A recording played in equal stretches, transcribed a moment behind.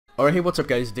Alright, hey, what's up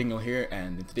guys, Dignal here,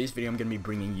 and in today's video I'm going to be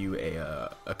bringing you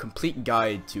a complete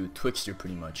guide to Twixtor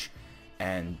pretty much.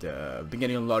 And I've been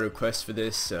getting a lot of requests for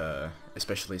this,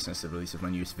 especially since the release of my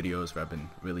newest videos where I've been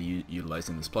really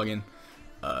utilizing this plugin.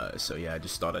 So yeah, I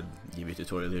just thought I'd give you a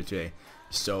tutorial here today.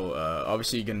 So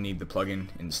obviously you're going to need the plugin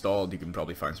installed. You can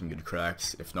probably find some good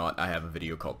cracks. If not, I have a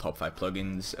video called Top 5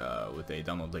 Plugins with a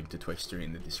download link to Twixtor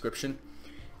in the description.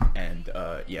 And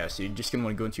yeah, so you're just going to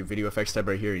want to go into your video effects tab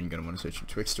right here, and you're going to want to search for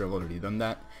Twixtor. I've already done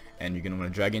that. And you're going to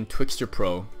want to drag in Twixtor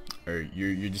Pro, or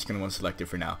you're just going to want to select it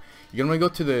for now. You're going to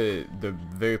want to go to the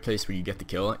very place where you get the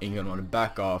kill, and you're going to want to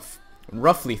back off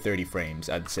roughly 30 frames,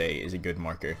 I'd say is a good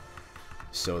marker.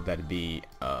 So that'd be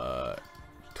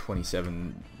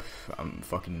 27,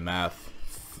 fucking math,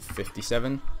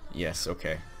 57? Yes,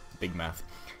 okay, big math.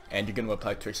 And you're going to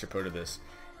apply Twixtor Pro to this.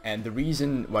 And the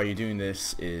reason why you're doing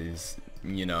this is,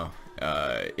 you know,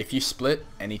 if you split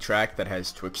any track that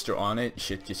has Twixtor on it,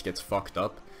 shit just gets fucked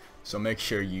up. So make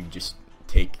sure you just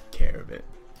take care of it.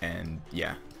 And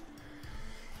yeah,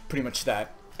 pretty much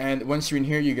that. And once you're in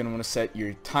here, you're going to want to set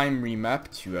your time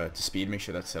remap to speed. Make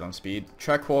sure that's set on speed.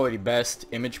 Track quality best,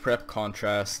 image prep,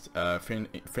 contrast, frame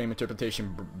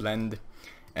interpretation blend,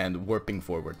 and warping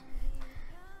forward.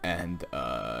 And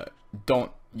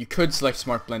you could select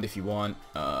smart blend if you want.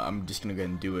 I'm just going to go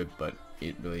ahead and do it, but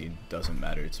it really doesn't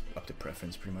matter. It's up to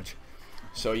preference pretty much.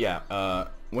 So yeah,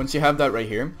 once you have that right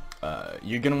here,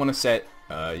 you're going to want to set,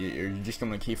 you're just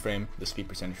going to keyframe the speed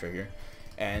percentage right here.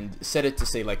 And set it to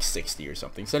say like 60 or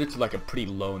something. Set it to like a pretty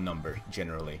low number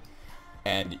generally.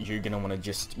 And you're gonna want to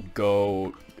just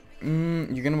go,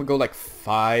 you're gonna go like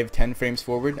 5-10 frames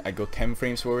forward. I go 10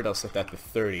 frames forward. I'll set that to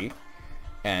 30.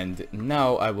 And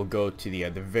now I will go to the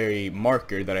very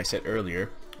marker that I set earlier,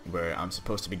 where I'm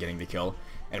supposed to be getting the kill.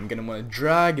 And I'm gonna want to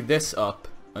drag this up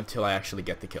until I actually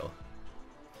get the kill,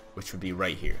 which would be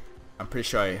right here. I'm pretty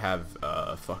sure I have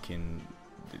fucking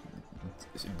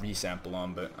resample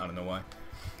on, but I don't know why.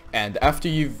 And after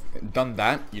you've done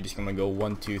that, you're just gonna go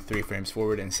 1, 2, 3 frames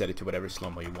forward and set it to whatever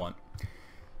slow-mo you want.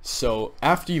 So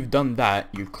after you've done that,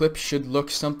 your clip should look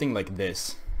something like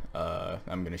this.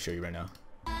 I'm gonna show you right now.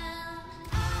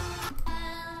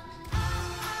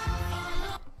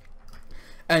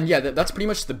 And yeah, that's pretty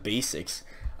much the basics.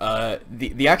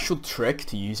 The actual trick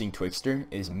to using Twixtor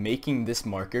is making this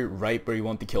marker right where you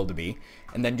want the kill to be,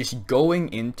 and then just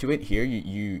going into it here.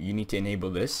 You need to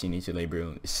enable this. You need to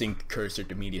label sync cursor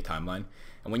to media timeline,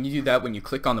 and when you do that, when you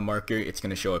click on the marker, it's going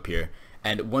to show up here.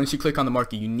 And once you click on the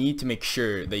marker, you need to make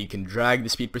sure that you can drag the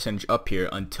speed percentage up here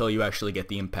until you actually get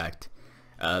the impact.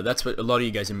 That's what a lot of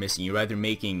you guys are missing. You're either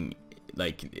making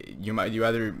you're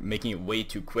either making it way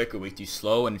too quick or way too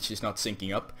slow, and it's just not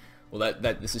syncing up. Well,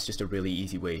 this is just a really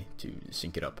easy way to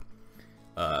sync it up.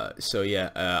 So yeah,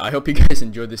 I hope you guys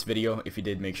enjoyed this video. If you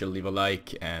did, make sure to leave a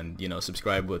like and, you know,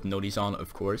 subscribe with notice on,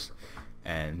 of course.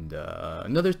 And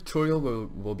another tutorial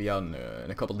will be out in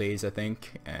a couple days, I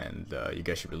think. And you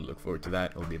guys should really look forward to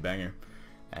that. It'll be a banger.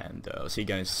 And I'll see you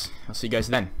guys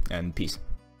then. And peace.